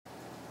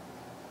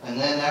And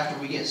then after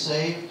we get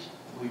saved,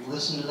 we've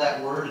listened to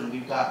that word and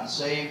we've gotten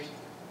saved,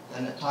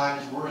 then at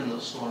times we're in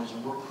those storms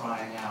and we're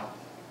crying out,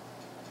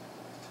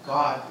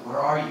 God, where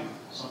are you?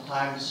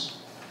 Sometimes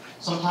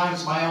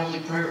my only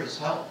prayer is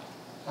help.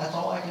 That's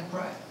all I can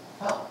pray.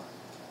 Help.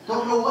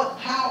 Don't know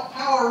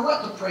how or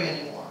what to pray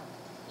anymore.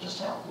 Just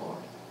help, Lord.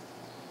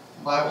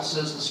 The Bible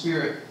says the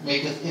Spirit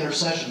maketh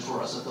intercession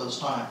for us at those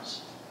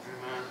times.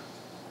 Amen.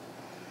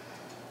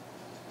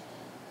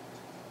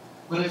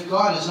 But if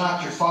God is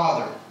not your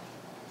Father,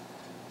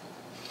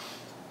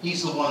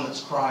 He's the one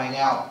that's crying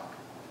out,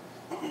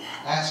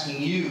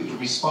 asking you to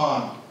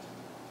respond.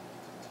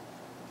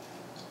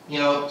 You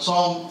know,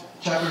 Psalm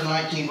chapter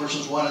 19,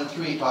 verses 1 and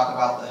 3 talk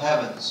about the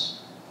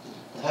heavens.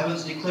 The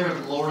heavens declare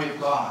the glory of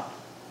God.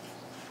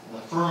 And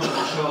the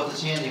firmament showeth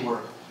His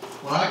handiwork.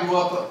 When I grew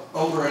up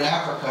over in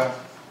Africa,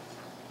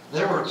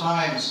 there were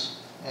times,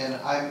 and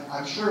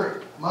I'm sure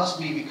it must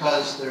be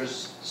because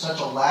there's such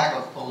a lack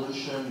of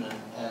pollution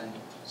and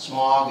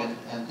smog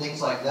and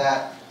things like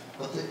that,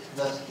 but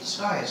the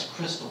sky is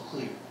crystal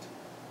clear.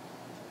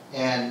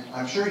 And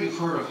I'm sure you've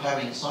heard of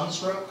having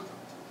sunstroke.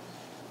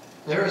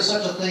 There is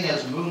such a thing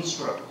as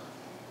moonstroke.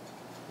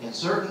 In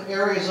certain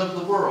areas of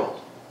the world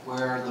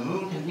where the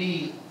moon can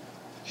be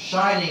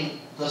shining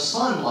the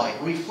sunlight,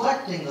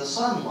 reflecting the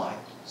sunlight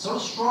so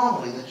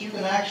strongly that you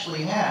can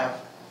actually have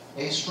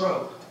a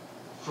stroke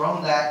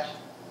from that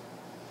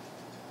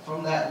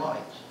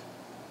light.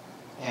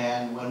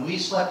 And when we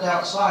slept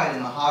outside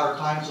in the hotter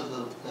times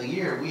of the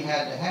year, we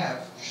had to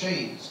have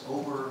shades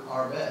over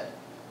our bed.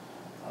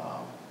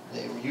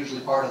 They were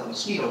usually part of the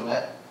mosquito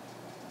net,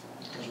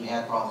 because we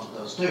had problems with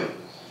those too.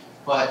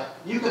 But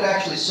you could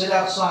actually sit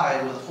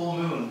outside with a full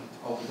moon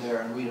over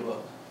there and read a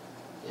book.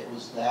 It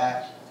was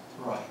that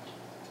bright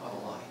of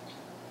a light.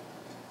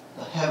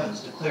 The heavens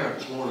declare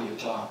the glory of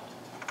God.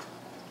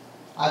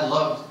 I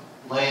loved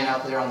laying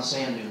out there on the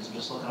sand dunes and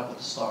just looking up at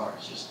the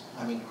stars.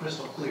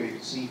 Crystal clear. You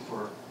could see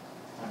for,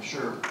 I'm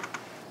sure,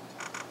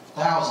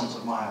 thousands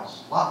of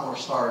miles. A lot more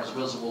stars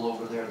visible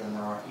over there than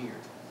there are here.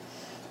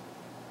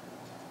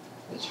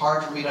 It's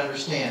hard for me to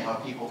understand how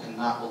people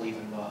cannot believe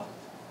in God.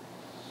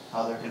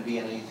 How there can be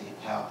an atheist.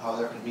 How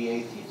there can be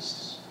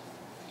atheists.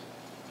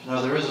 You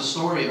know, there is a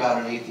story about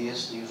an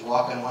atheist. He was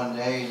walking one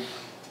day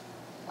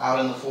out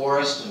in the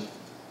forest, and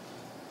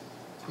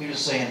he was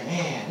saying,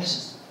 man, this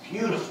is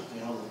beautiful.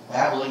 You know, the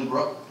babbling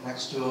brook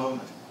next to him,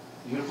 and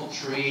beautiful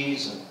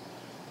trees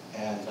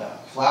and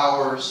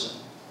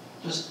flowers,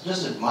 and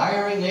just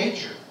admiring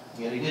nature.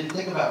 Yet he didn't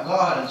think about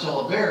God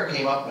until a bear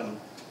came up and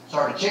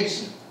started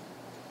chasing him.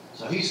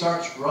 So he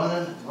starts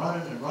running,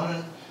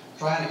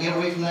 trying to get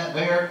away from that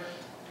bear.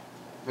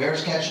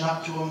 Bear's catching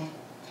up to him.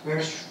 Bear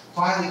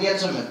finally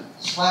gets him and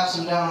slaps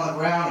him down on the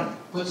ground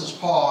and puts his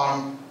paw on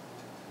him.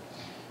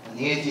 And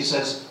the atheist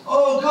says,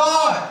 "Oh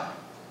God!"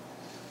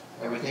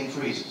 Everything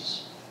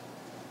freezes.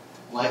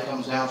 Light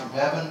comes down from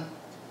heaven,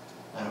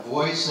 and a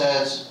voice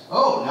says,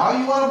 "Oh, now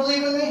you want to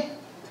believe in me?"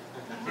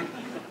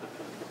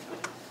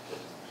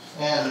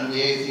 And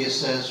the atheist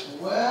says,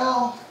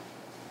 "Well,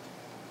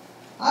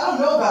 I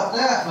don't know about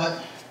that,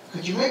 but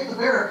could you make the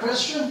bear a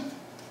Christian?"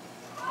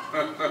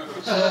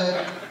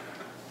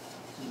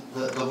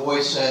 The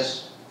voice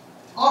says,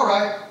 "All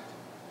right."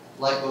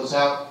 Light goes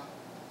out.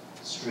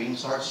 The stream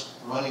starts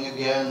running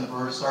again. The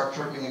birds start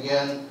chirping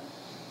again.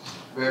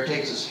 The bear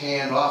takes his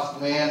hand off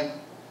the man,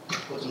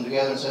 puts them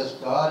together and says,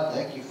 "God,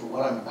 thank you for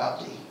what I'm about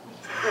to eat."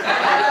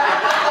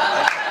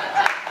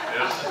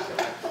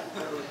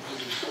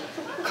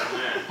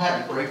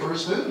 Had to pray for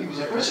his food. He was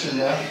a Christian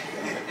then.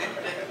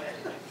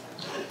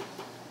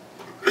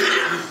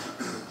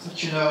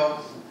 But you know,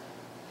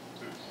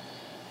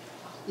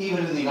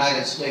 even in the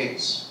United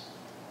States,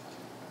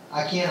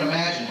 I can't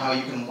imagine how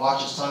you can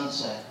watch a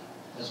sunset,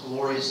 as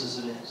glorious as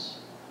it is,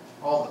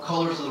 all the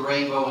colors of the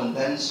rainbow and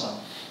then some,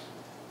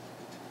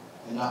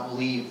 and not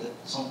believe that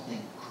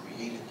something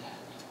created that.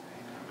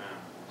 Amen.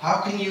 How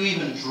can you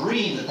even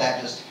dream that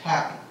that just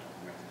happened?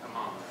 Come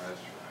on,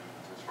 that's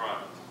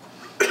right.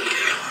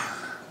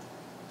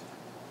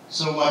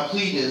 So my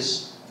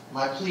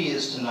plea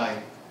is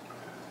tonight,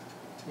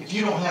 if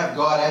you don't have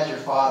God as your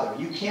Father,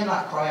 you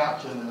cannot cry out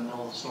to Him in the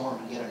middle of the storm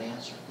and get an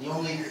answer. The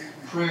only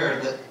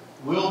prayer that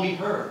will be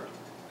heard,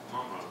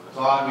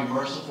 "God, be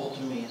merciful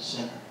to me, a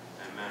sinner."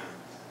 Amen.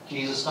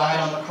 Jesus died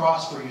on the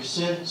cross for your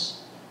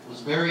sins,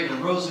 was buried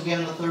and rose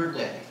again the third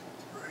day,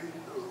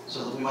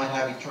 so that we might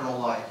have eternal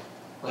life.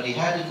 But He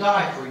had to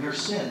die for your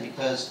sin,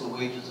 because the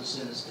wages of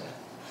sin is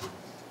death.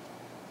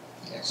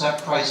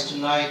 Accept Christ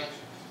tonight.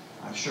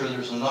 I'm sure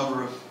there's a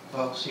number of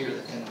folks here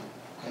that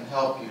can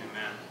help you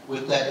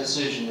with that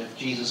decision if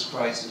Jesus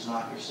Christ is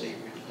not your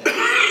Savior today.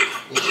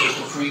 It's just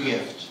a free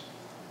gift.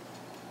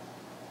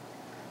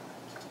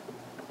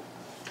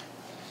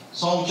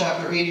 Psalm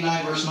chapter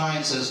 89 verse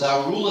 9 says,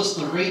 "Thou rulest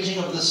the raging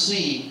of the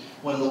sea,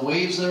 when the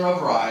waves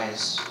thereof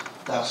rise,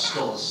 thou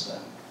stillest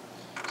them."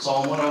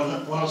 Psalm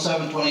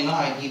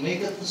 107:29, "He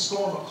maketh the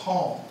storm a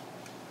calm,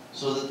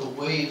 so that the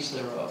waves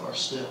thereof are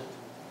still."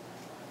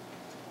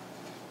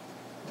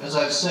 As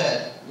I've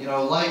said, you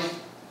know, life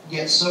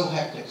gets so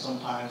hectic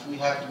sometimes, we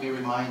have to be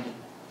reminded.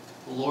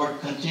 The Lord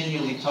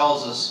continually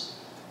tells us,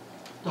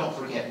 don't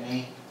forget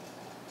me.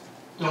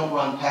 Don't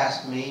run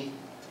past me.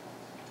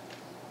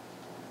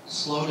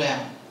 Slow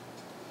down.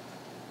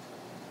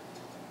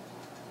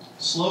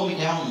 Slow me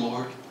down,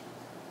 Lord.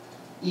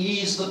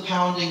 Ease the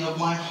pounding of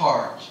my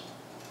heart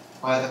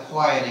by the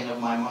quieting of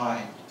my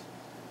mind.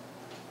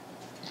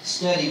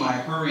 Steady my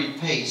hurried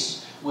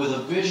pace with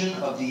a vision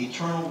of the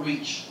eternal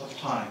reach of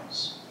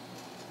times.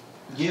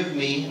 Give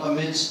me,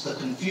 amidst the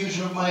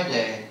confusion of my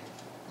day,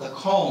 the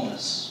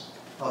calmness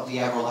of the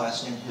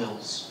everlasting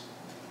hills.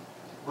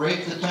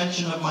 Break the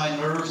tension of my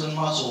nerves and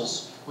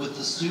muscles with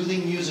the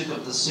soothing music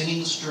of the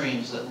singing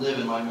streams that live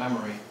in my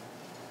memory.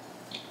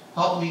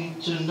 Help me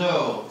to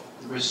know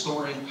the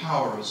restoring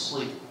power of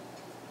sleep.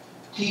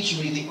 Teach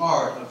me the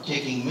art of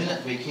taking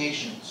minute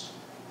vacations,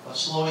 of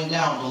slowing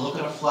down to look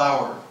at a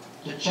flower,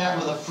 to chat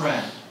with a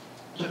friend,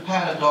 to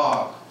pat a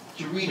dog,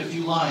 to read a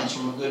few lines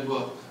from a good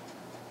book.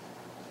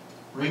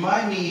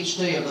 Remind me each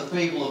day of the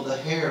fable of the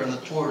hare and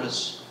the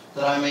tortoise,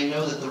 that I may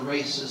know that the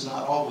race is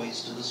not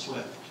always to the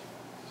swift,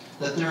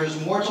 that there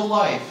is more to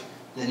life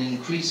than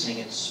increasing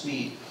its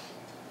speed.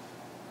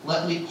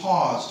 Let me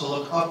pause to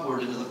look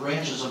upward into the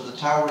branches of the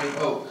towering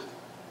oak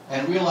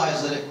and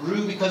realize that it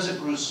grew because it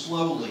grew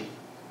slowly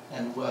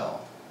and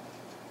well.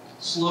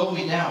 Slow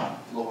me down,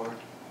 Lord,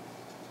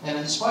 and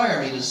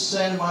inspire me to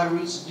send my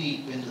roots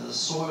deep into the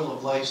soil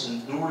of life's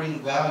enduring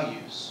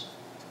values,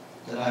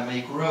 that I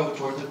may grow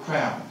toward the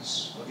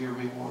crowns of your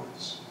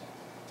rewards.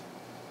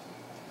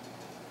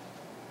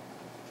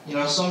 You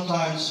know,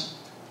 sometimes,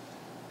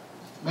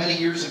 many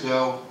years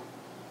ago,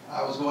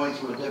 I was going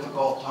through a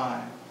difficult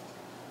time,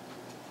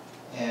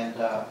 and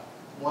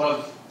one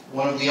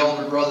of the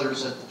elder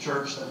brothers at the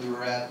church that we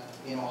were at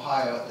in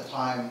Ohio at the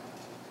time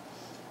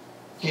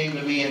came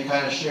to me and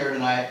kind of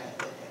shared a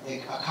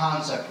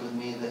concept with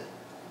me that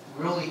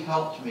really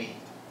helped me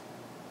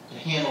to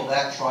handle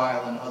that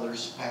trial and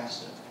others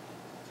past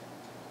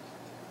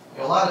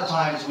it. A lot of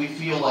times we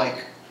feel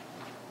like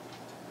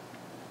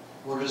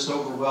we're just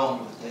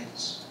overwhelmed with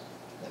things,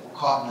 that we're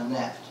caught in a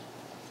net.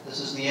 This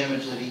is the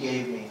image that he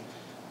gave me.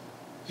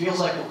 It feels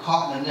like we're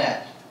caught in a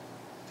net.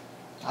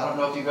 I don't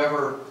know if you've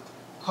ever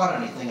caught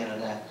anything in a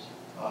net.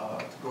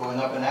 Growing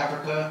up in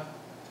Africa,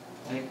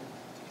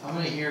 how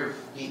many here have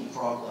eaten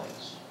frog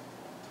legs?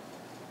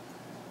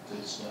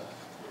 Good stuff.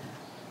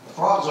 The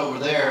frogs over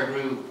there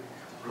grew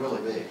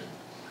really big.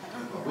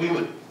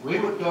 We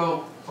would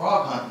go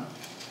frog hunting,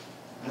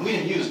 and we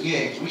didn't use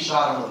gigs. We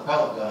shot them with a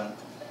pellet gun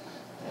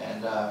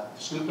and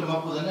scooped them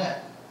up with a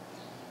net.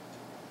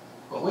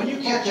 But when you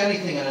catch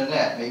anything in a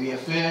net, maybe a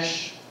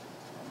fish,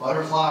 a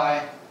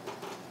butterfly,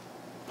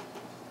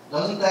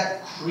 doesn't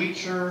that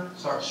creature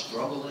start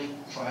struggling,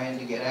 trying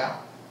to get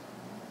out?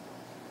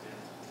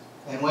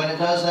 And when it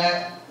does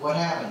that, what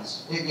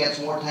happens? It gets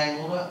more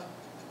tangled up.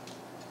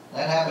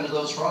 That happened to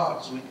those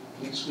frogs.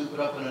 We'd scoop it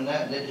up in a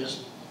net, and it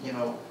just,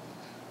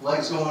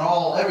 legs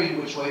going every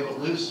which way but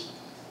loose.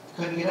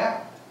 Couldn't get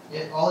out.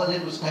 All it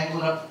did was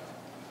tangle it up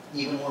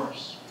even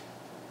worse.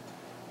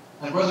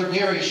 And Brother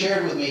Terry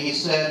shared with me, he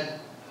said,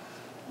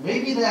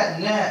 maybe that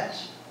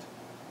net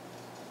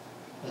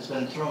has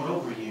been thrown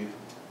over you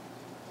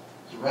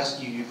to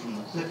rescue you from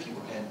the cliff you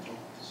were heading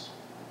towards.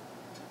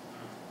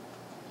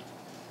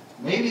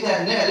 Maybe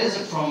that net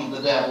isn't from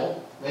the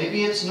devil.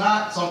 Maybe it's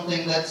not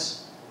something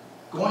that's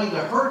going to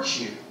hurt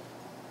you.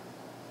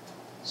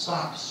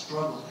 Stop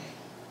struggling.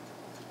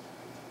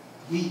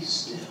 Be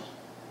still.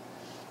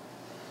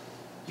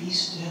 Be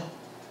still.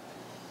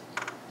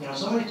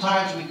 So many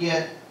times I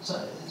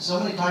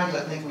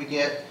think we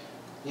get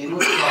into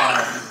a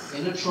trial,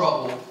 into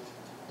trouble,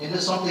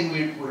 into something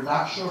we're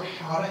not sure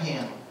how to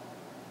handle,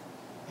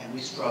 and we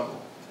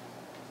struggle.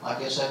 Like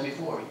I said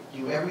before,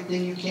 do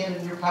everything you can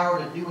in your power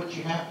to do what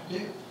you have to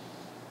do.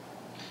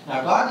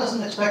 Now, God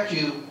doesn't expect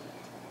you,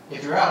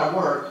 if you're out of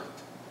work,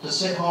 to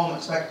sit home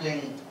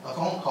expecting a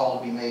phone call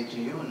to be made to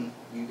you and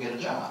you get a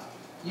job.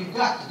 You've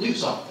got to do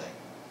something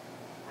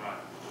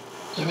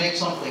to make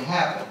something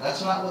happen.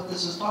 That's not what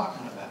this is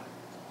talking about.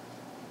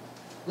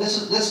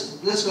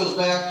 This goes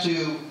back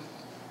to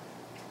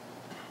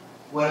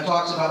when it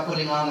talks about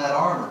putting on that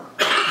armor.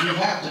 You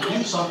have to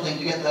do something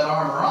to get that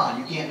armor on.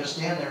 You can't just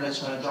stand there and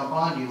it's going to jump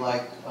on you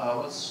like,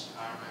 Iron Man.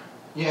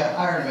 Yeah,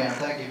 Iron Man,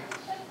 thank you.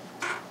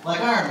 Like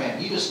Iron Man.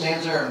 He just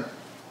stands there and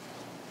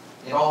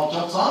it all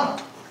jumps on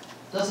him.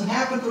 It doesn't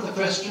happen for the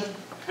Christian.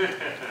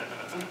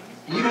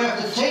 You have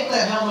to take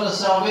that helmet of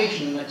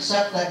salvation and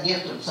accept that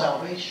gift of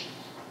salvation.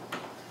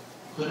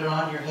 Put it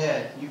on your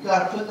head. You've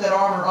got to put that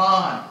armor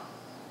on.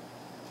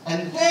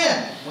 And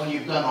then, when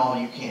you've done all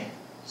you can,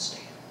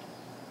 stand.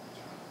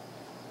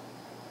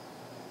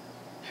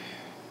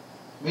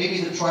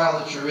 Maybe the trial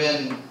that you're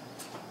in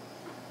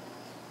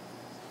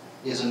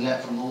is a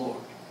net from the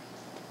Lord.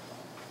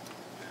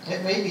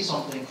 It may be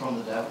something from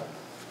the devil.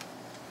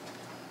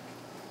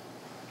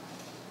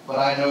 But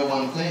I know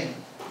one thing.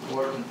 The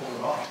Lord can pull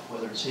it off,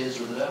 whether it's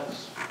his or the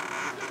devil's.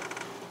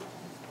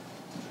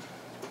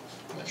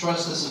 I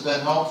trust this has been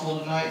helpful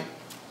tonight.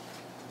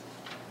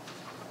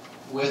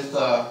 with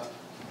the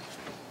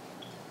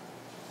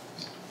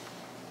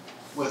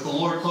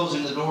Lord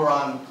closing the door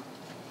on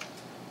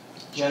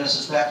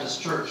Genesis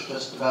Baptist Church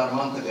just about a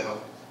month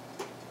ago,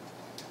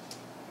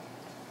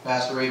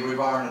 Pastor Avery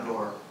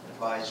Barnador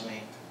advised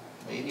me,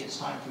 maybe it's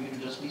time for you to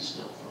just be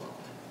still for a little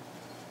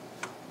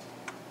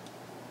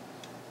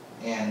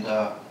bit. And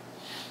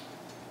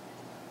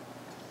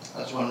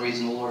that's one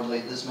reason the Lord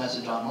laid this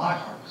message on my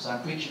heart, because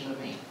I'm preaching to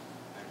me.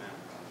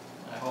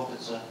 I hope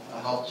it's a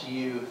help to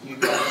you. If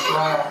you've got a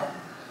trial,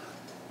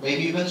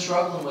 maybe you've been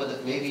struggling with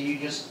it. Maybe you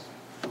just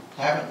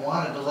haven't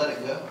wanted to let it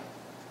go.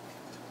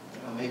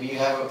 You know, maybe you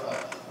have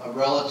a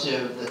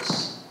relative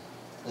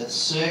that's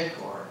sick,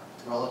 or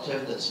a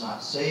relative that's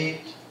not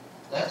saved.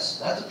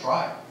 That's a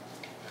trial.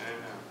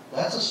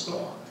 That's a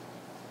storm.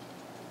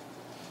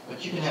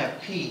 But you can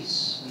have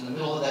peace in the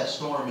middle of that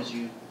storm as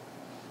you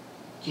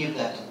give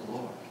that to the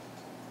Lord.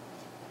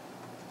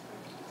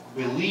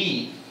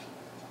 Believe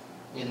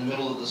in the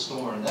middle of the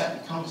storm.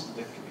 That becomes the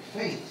victory.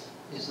 Faith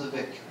is the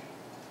victory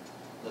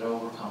that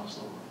overcomes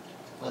the world.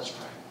 Let's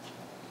pray.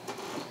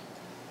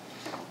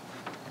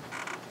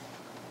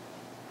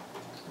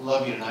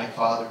 Love you tonight,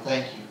 Father.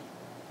 Thank you.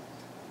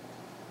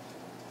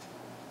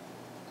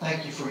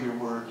 Thank you for your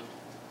word.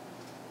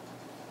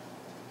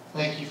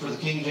 Thank you for the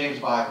King James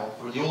Bible,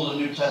 for the Old and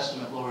New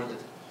Testament, Lord,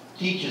 that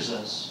teaches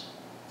us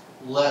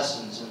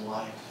lessons in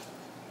life.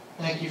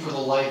 Thank you for the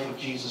life of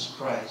Jesus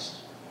Christ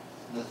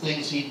and the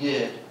things he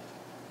did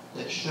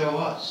that show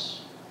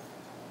us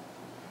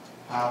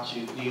how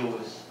to deal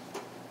with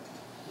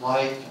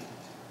life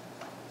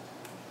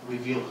and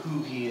reveal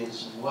who he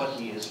is and what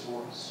he is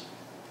for us.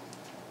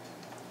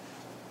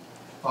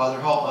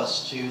 Father, help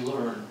us to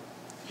learn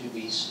to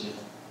be still,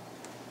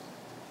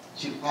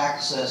 to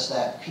access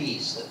that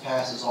peace that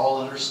passes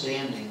all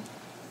understanding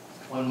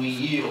when we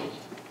yield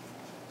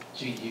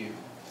to you.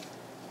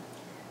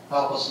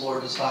 Help us,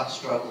 Lord, to stop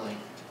struggling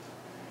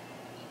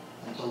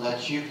and to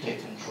let you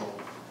take control.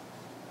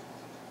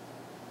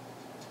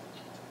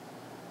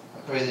 I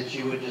pray that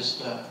you would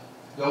just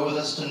go with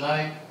us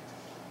tonight,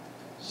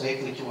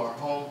 safely to our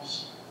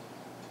homes,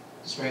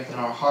 strengthen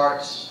our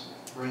hearts,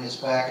 bring us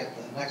back at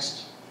the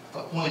next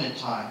appointed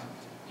time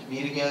to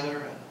be together.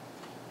 And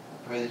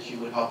I pray that you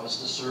would help us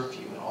to serve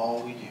you in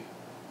all we do.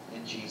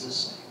 In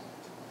Jesus'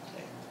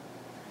 name.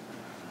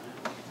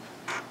 Amen.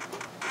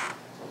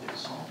 We'll get a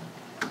song.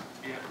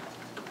 Yeah.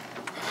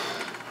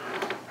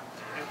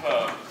 If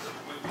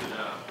we could,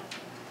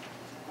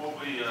 before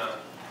we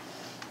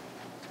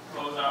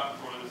close out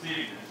for this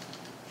evening,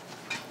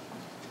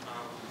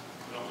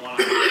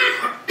 we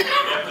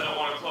definitely don't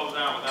want to close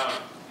out without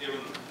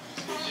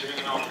giving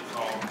an altar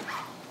call.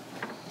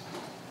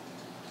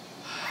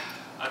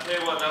 I tell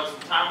you what, that was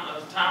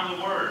a timely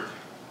word.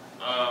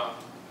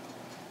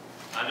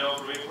 I know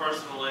for me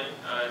personally,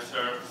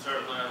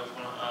 certainly I was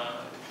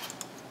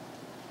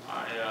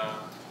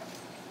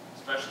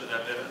especially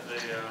that bit of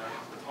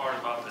the part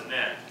about the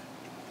net.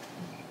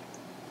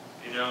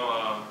 You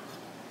know,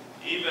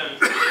 even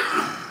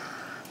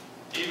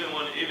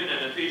in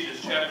Ephesians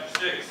chapter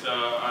 6,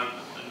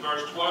 in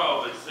verse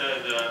 12, it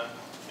said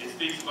it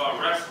speaks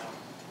about wrestling.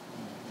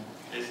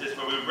 It says,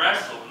 "For we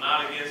wrestle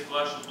not against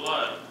flesh and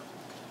blood,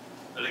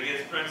 but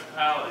against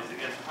principalities,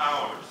 against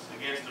powers,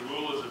 against the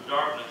rulers of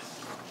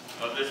darkness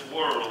of this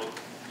world,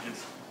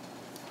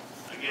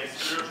 against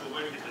spiritual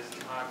wickedness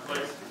in high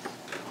places."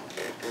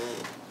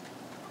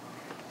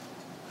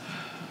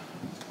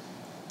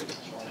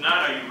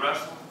 Tonight, are you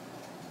wrestling?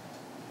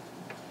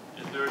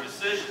 Is there a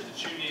decision that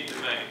you need to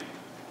make?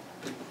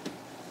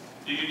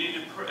 Do you need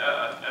to pray?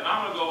 And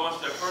I'm going to go one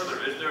step further.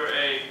 Is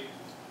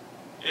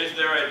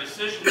there a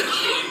decision that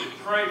you need to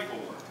pray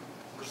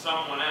for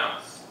someone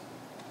else?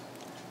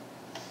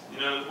 You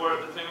know,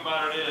 the thing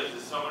about it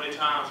is so many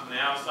times from the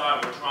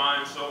outside we're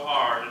trying so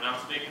hard, and I'm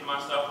speaking to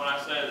myself when I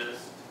say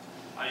this,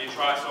 how you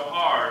try so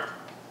hard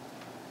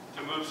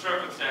to move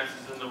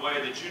circumstances in the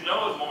way that you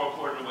know is more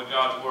according to what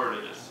God's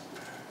Word is.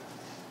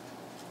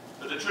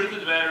 But the truth of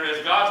the matter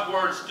is, God's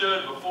Word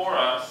stood before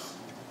us.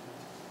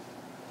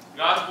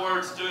 God's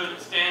Word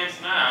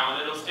stands now,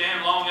 and it'll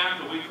stand long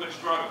after we quit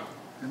struggling.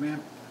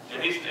 Amen.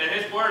 And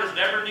His Word has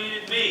never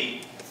needed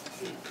me.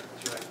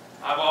 That's right.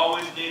 I've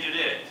always needed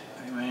it.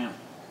 Amen.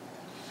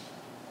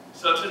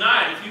 So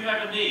tonight, if you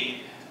have a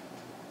need,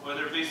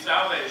 whether it be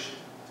salvation,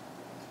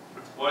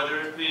 whether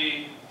it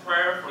be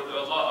prayer for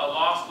a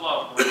lost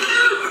loved one,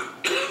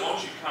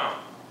 won't you come?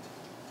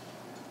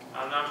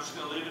 And I'm just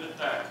going to leave it at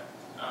that.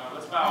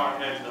 Let's bow our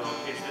heads, though,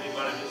 in case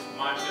anybody just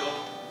might feel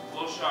a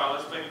little shy.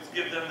 Let's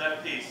give them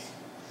that peace.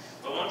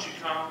 But won't you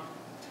come?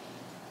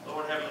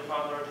 Lord, Heavenly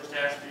Father, I just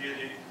ask for you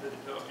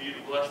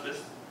to bless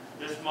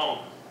this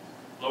moment.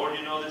 Lord,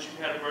 you know that you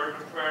had a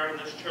burden of prayer in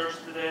this church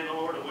today,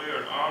 Lord, and we are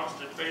an honest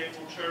and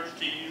faithful church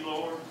to you,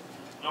 Lord.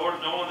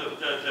 Lord, knowing that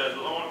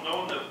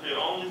the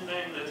only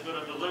thing that's going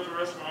to deliver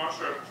us from our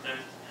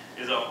circumstances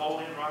is a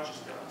holy and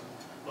righteous God.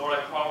 Lord,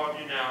 I call on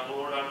you now.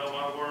 Lord, I know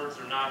my words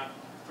are not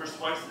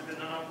persuasive in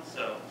and of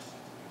themselves.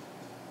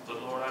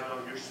 But Lord, I know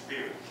your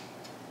Spirit.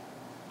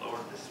 Lord,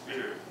 the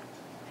Spirit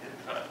can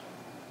cut.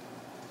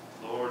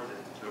 Lord,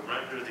 to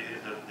render the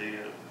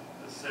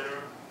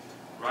sinner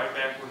right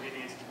back where he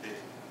needs to be.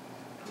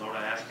 And Lord,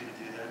 I ask you to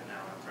do that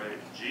now. I pray in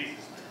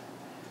Jesus' name.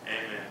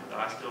 Amen. With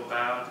eyes still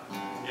bowed.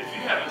 If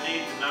you have a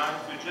need tonight,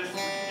 would you just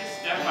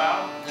step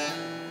out?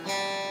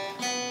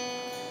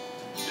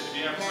 If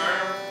you have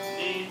prayer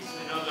needs,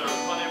 we know there are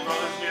plenty of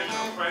brothers here that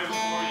will pray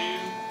for you.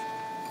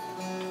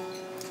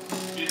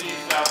 If you need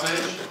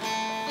salvation,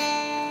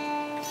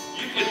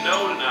 you can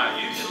know tonight.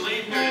 You can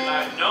leave here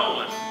tonight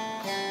knowing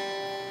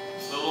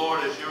the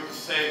Lord is your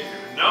Savior.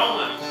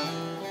 Knowing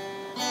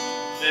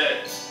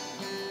that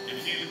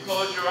if you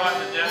close your eyes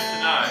to death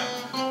tonight,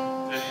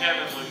 that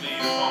heaven would be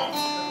your home.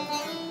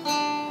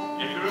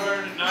 If you're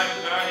here tonight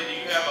and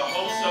you have a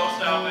whole soul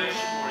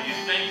salvation where you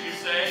think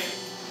you're saved,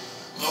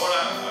 Lord,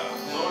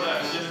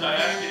 I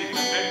ask you to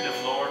convict them,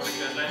 Lord,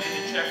 because they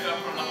need to check up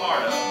from the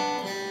heart up.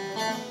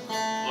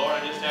 Lord,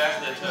 I just ask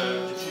that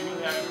you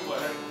would have your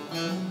way.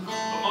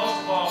 But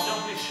most of all,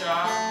 don't be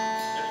shy.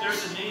 If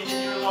there's a need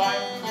in your life,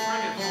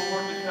 bring it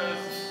forward,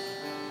 because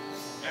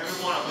every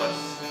one of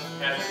us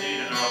has a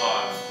need in our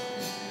lives.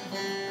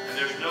 And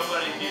there's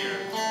nobody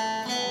here.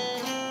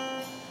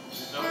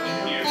 There's nobody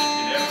here that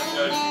can ever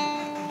judge you.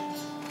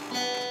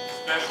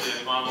 Especially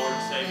if my Lord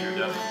and Savior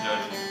doesn't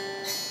judge you.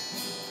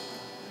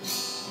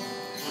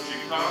 Would you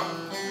come?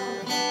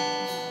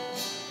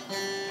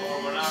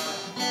 Lord, we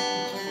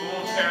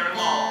won't tarry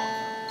long.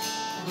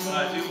 But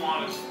I do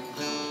want to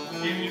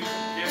give you the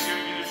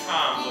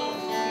time, Lord.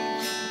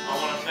 I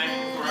want to thank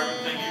you for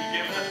everything you've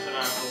given us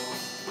tonight, Lord.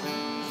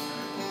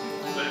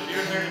 But if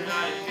you're here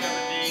tonight and you have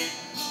a need,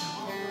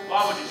 why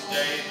would you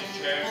stay in your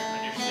chair,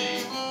 in your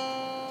seat?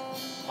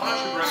 Why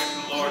don't you bring it to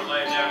the Lord and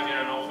lay it down here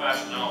at an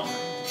old-fashioned altar?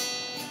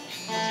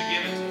 Why don't you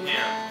give it to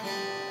Him?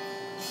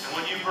 And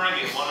when you bring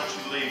it, why don't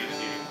you leave it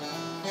here?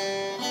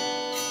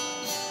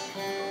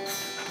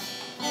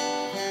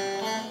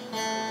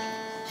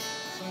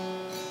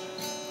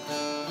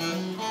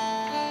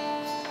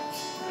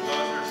 For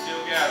those that are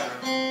still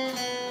gathering,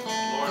 the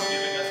Lord's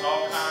giving us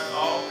all kinds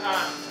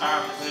of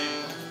time this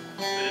evening.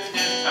 But it's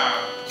His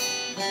time.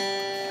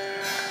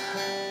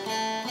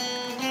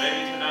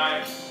 Maybe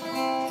tonight,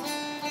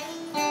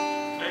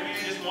 maybe you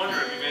just wonder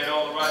if you made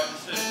all the right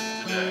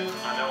decisions today.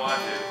 I know I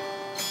do.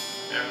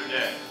 Every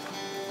day.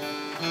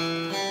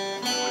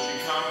 Would you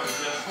come and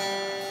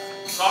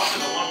just talk to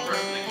the one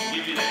person that can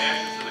give you the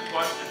answers to the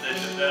questions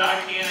that I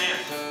can't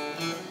answer?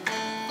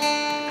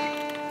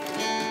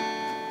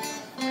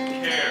 Who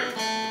cares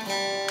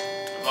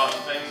about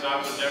the things I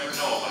would never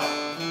know about?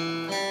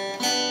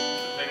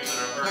 The things that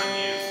are hurting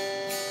you.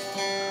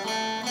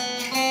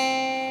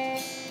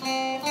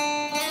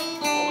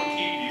 What would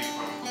keep you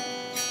from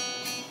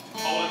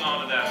holding on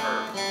to that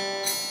hurt?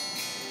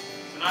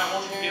 Tonight,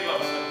 won't you give up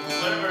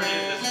whatever it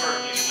is that's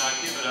hurting you tonight?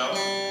 Give it up.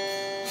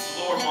 The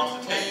Lord wants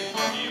to take it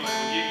from you and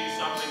will give you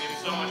something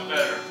that's so much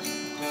better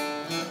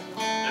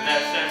than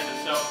that sense of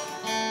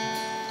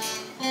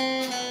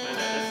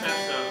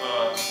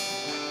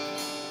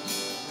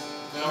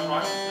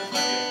self-righteousness, I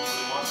guess is what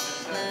He wants to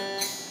say.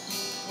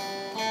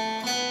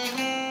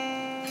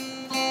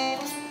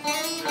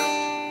 Just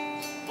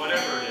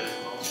whatever it is,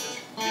 Lord, just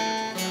give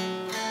it to Him.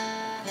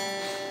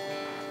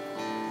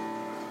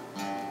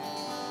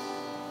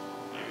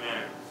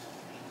 Amen.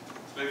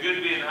 It's been good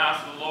to be in the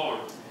house of the Lord.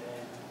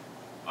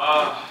 I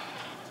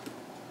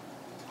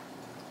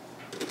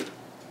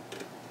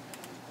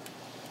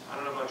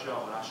don't know about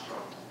y'all, but I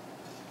struggle.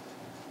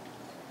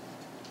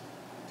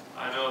 I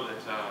know that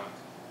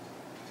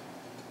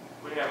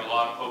we have a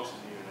lot of folks in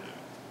here that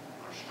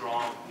are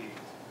strong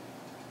people.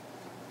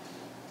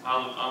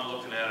 I'm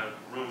looking at a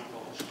room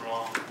full of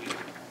strong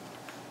people.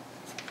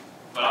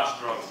 But I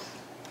struggle.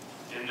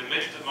 In the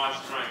midst of my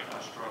strength,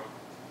 I struggle.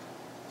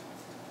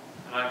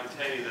 And I can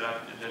tell you that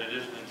it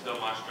isn't until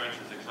my strength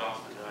is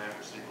exhausted that I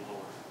ever see the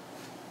Lord.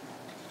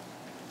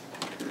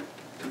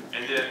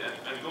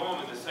 And going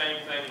with the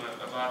same thing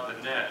about the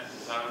net,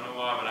 because I don't know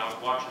why, but I was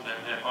watching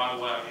that net. By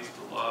the way, I used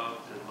to love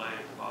to lay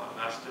at the bottom.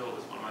 I still,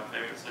 it's one of my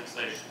favorite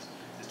sensations,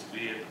 is to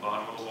be at the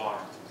bottom of the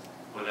water,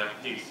 where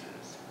that peace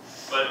is.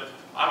 But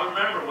I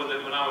remember with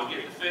it when I would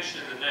get the fish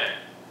in the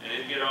net, and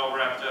it'd get all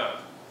wrapped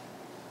up,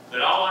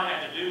 that all I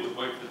had to do was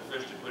wait for the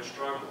fish to quit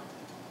struggling.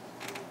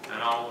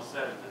 And all of a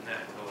sudden, the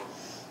net would open.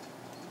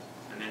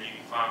 And then you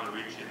can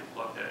finally reach in and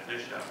pluck that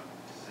fish out.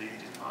 It's easy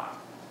to find.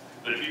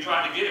 But if you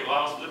tried to get it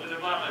while I was living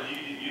in life,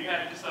 you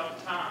had to do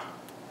something time.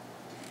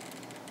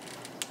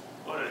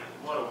 What a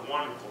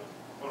wonderful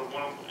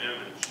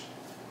image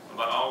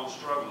about all the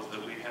struggles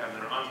that we have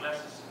that are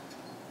unnecessary.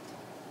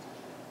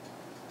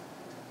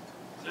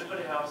 Does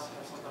anybody else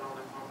have something on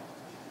their heart?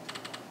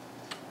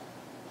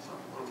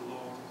 Something for the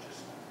Lord?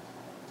 Just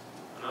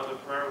another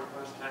prayer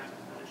request back to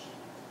the ministry.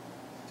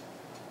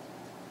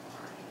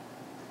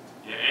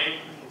 You're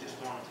angry, you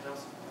just want to tell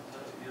somebody.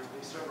 You know,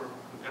 we serve a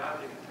God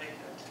that can take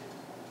that too.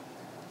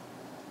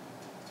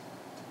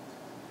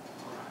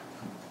 All right.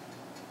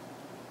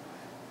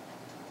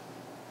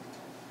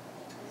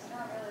 It's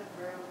not really a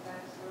prayer with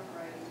thanks or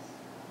praise.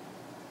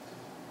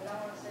 But I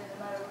want to say no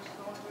matter what you're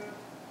going through,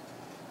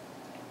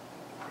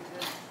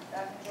 because I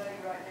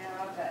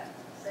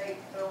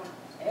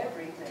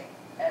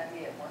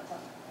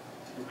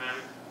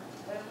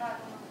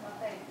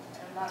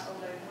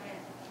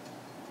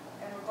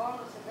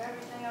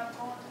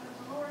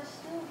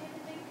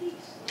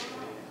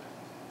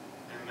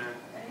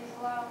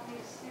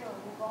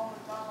move on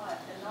with my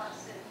life and not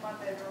sit in my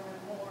bedroom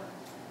and mourn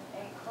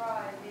and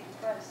cry and be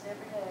depressed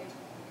every day.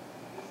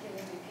 He's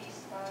giving me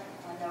peace of mind.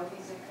 I know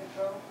He's in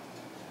control.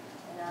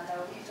 And I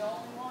know He's the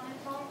only one in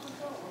total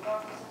control.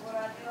 Regardless of what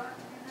I do, I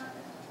can do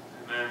nothing.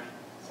 Amen.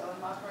 So in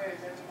my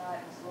prayers every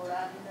night is, Lord,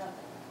 I do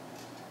nothing.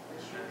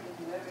 But You can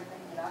do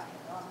everything that I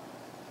cannot.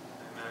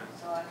 Amen.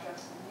 So I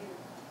trust in You.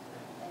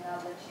 And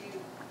I'll let You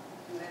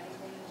do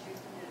anything that You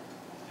can do.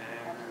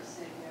 I'm Amen. just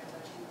sitting here and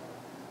let You work.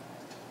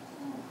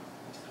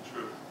 It's the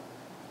truth.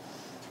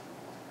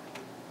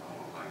 I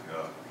want to thank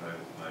God for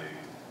saving me.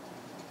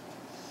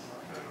 I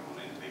said it don't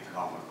need to be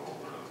comical,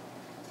 but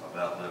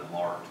about that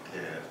marked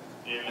cat.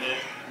 Amen.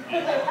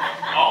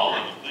 All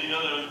of them. You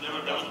know,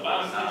 there was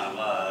about 9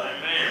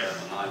 lives. Amen. Had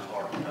a nice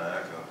heart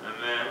attack.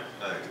 Amen.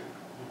 Hey,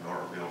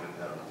 our building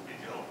had a big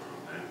yellow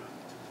room in it.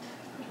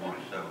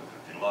 27th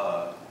of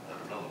July, had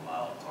another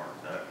mild heart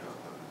attack up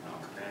at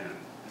number 10.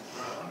 That's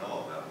right. I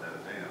know about that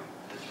then.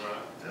 That's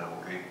right.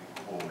 Devil can't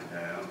pull me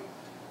down.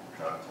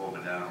 Tried to pull me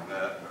down on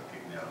that, but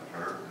kicked me out of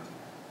church. And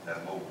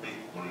that old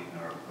feet bleeding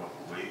there a couple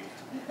of weeks.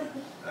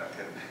 That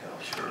kept me out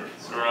of church.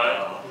 That's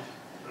right.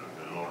 But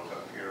the Lord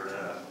took care of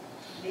that.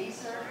 Knee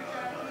surgery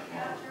trying to get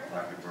out of church?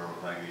 Thank you for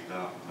everything He's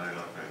done for me.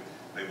 Like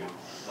people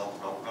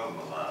don't know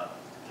my life.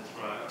 That's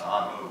right. But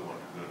I know what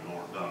the good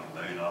Lord's done to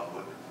me, and I've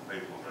looked at the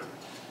people that,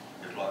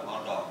 just like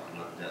my doctor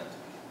looked at me.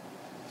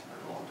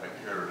 They're going to take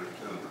care of this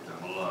tumor in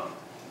my lung.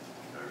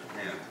 There's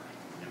cancer.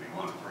 Give me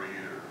 1 to 3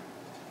 years.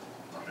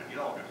 I said,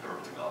 y'all get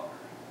earthly doctor.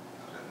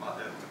 I said, my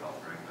heavenly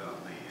doctor ain't done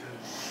me yet.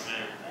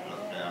 Amen. I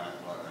looked down at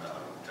it like that,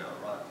 I looked tell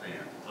right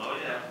then. Oh,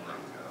 yeah.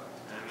 Thank God.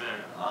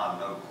 Amen. I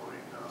know what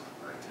He's done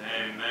for me.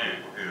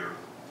 Amen. People here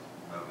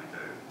know me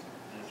too.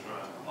 That's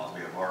right. I might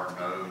be a hard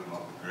nose,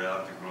 might be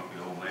grouchy, grumpy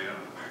old man.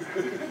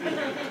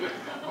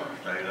 I'll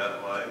stay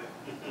that way.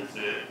 That's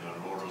it. The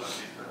Lord will let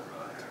me sit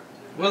right here.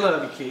 We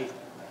love you, Keith.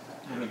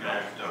 And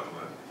I'm stuck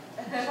with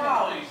it.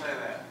 How do you say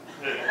that?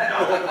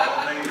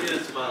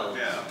 Smile.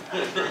 Yeah.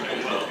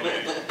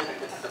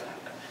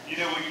 You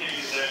know, we can't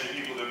get that many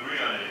people to agree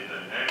on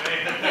anything.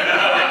 Amen.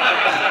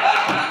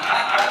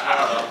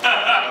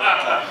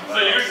 So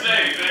you're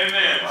safe.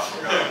 Amen.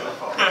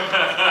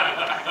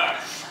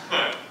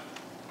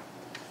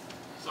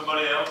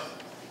 Somebody else?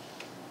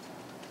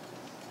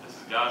 This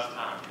is God's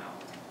time, y'all.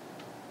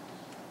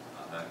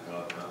 I thank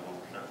God for that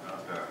little sitting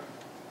out there.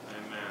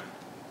 Amen.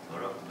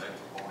 Put up with me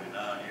for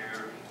 49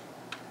 years.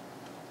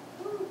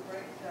 Woo,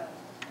 praise God.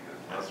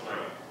 That's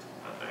right.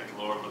 I thank the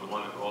Lord for the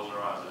one that rolls her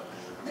eyes at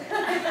me.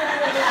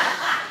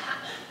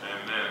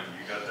 Amen.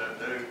 You got that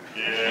too?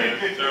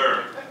 Yes, sir.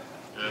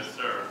 Yes,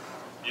 sir.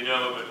 You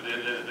know, but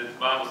the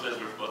Bible says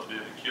we're supposed to be a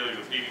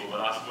peculiar people, but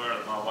I swear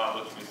that my wife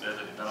looks at me and says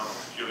that I'm a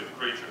peculiar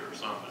creature or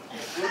something.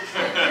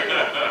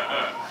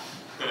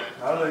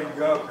 I thank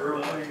God for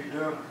everything He's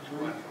done for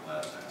me. I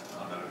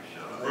know you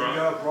should. I thank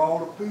God for all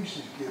the peace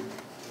He's given me.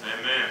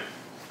 Amen.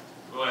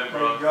 Go ahead, Thank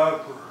brother. God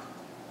for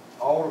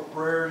all the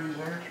prayers He's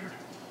answered.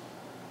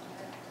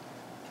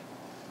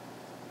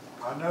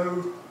 I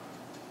know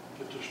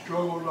that the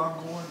struggles I'm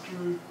going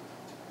through,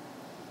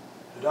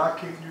 that I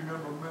can't do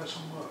nothing but mess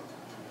them up.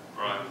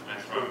 Right.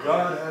 That's But right.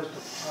 God has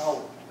the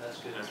power That's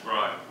good. That's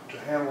right. to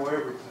handle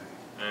everything.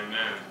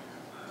 Amen.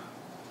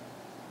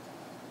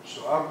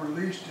 So I've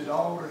released it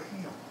all to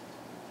Him.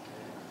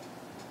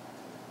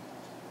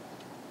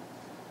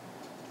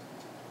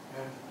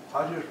 And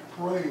I just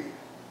pray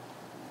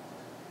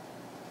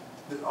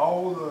that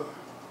all the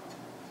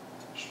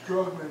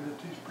struggling that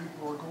these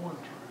people are going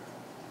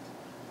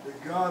through,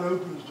 that God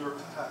opens their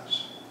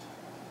eyes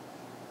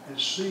and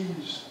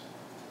sees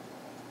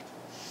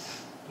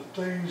the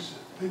things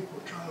that people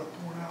try to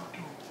point out to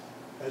them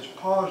as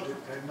positive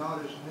and not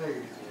as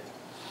negative.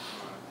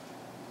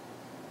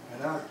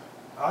 And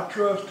I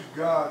trust to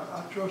God,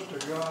 I trust a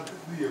God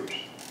that lives.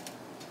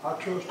 I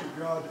trust a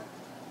God that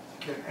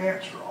can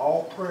answer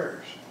all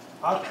prayers.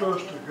 I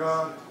trust a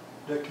God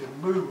that can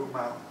move a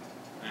mountain.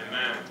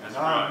 Amen. That's And I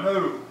right.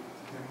 know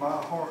in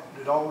my heart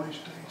that all these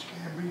things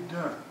can be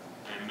done.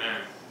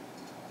 Amen.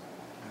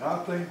 And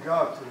I thank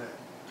God for that.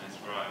 That's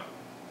right.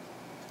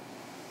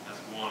 That's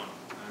one.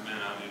 Amen.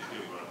 I do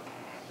too, brother.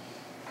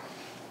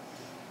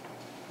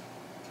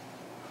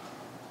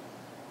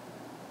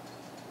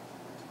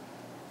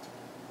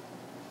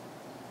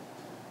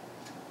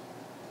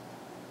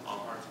 All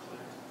hearts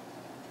clear.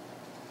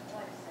 I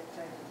like to say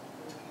praise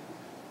for you.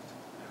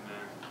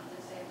 Amen. It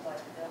just seems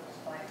like the devil's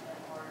fighting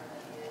him harder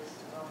than he is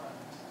the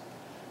grown-ups.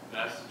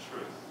 That's the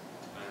truth.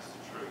 That's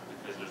the truth.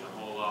 Because there's a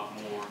whole lot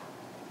more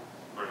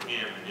for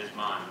him in his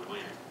mind to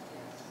win.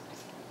 Yes.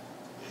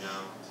 You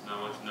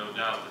know, it's no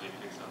doubt that he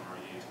picks on our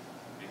youth.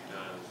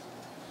 Because,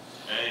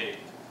 A,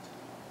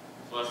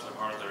 bless their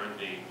heart, they're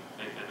indeed.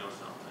 Think they know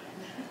something.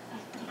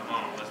 Come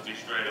on, let's be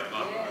straight up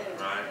about it,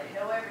 right? They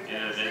know everything.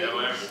 Yeah, they know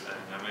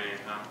everything. I mean,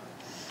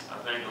 I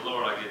thank the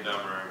Lord I get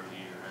dumber every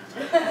year.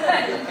 You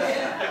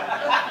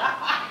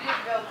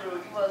didn't go through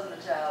it. You wasn't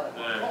a child at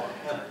one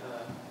point.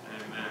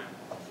 Amen.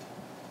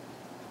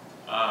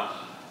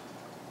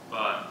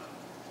 But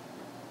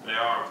they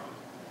are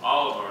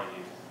all of our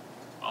youth,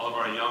 all of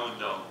our young young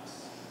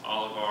adults,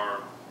 all of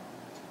our,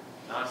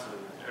 not so,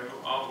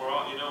 we're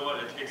all, you know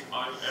what, it takes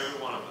every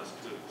one of us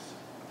cooks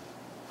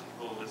to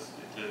pull this,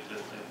 to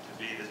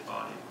be this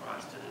body of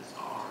Christ that is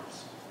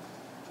ours.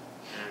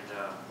 And,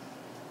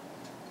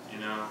 you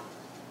know,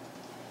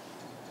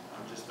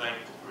 I'm just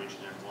thankful for each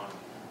and every one of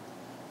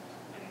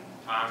you.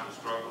 In times of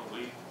struggle,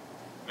 we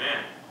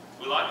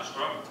like to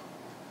struggle.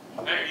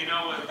 Hey, you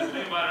know what, the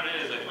thing about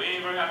it is that we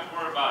ain't ever have to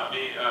worry about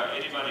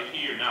anybody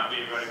here not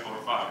being ready for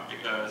a fight,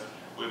 because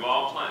we've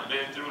all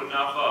been through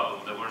enough of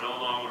them that we're no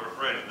longer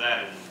afraid of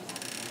that anymore.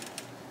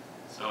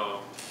 So,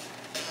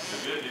 the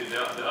good news,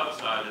 the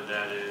upside of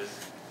that is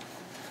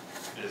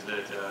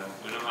that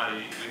we know how to,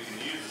 we can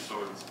use the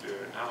sword of the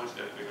Spirit. Now we just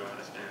got to figure out how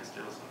to stand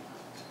still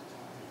sometimes.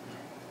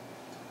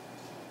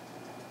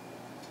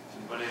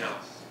 Anybody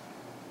else?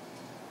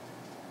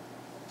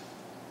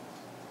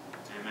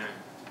 Amen.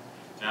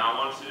 Now I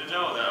want you to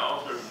know that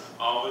altar is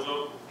always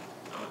open.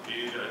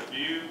 If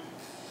you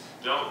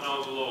don't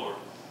know the Lord,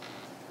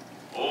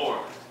 or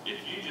if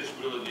you just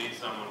really need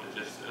someone to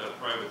just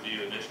pray with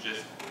you, and it's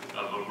just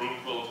a room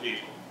full of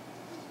people,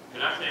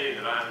 can I tell you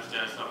that I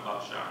understand something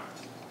about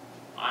shyness?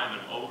 I am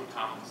an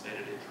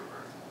overcompensated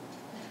introvert.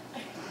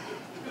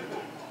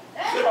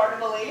 That's hard to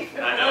believe.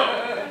 I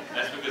know.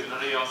 That's because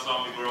none of y'all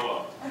saw me grow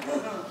up.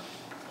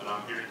 But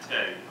I'm here to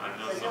tell you, I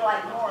know So something. you're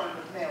like about Norm shyness.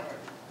 with Melbourne.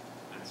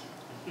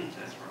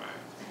 That's right.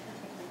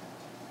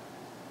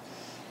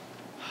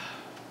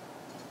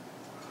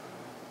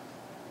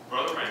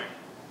 Brother Raymond,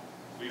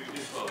 will you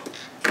please close?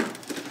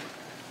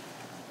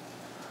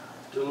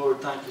 Dear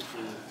Lord, thank you for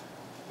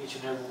each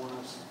and every one of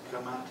us that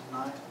come out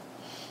tonight.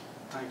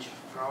 Thank you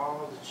for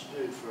all that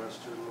you do for us,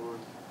 dear Lord.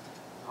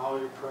 All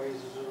your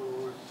praises, dear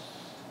Lord.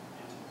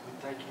 And we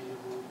thank you,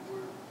 Lord,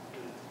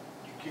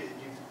 you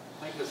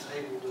make us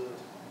able to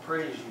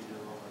praise you,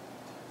 dear Lord.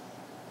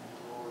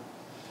 And Lord,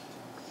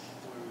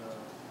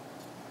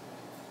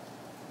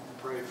 we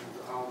pray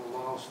for all the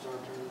lost, our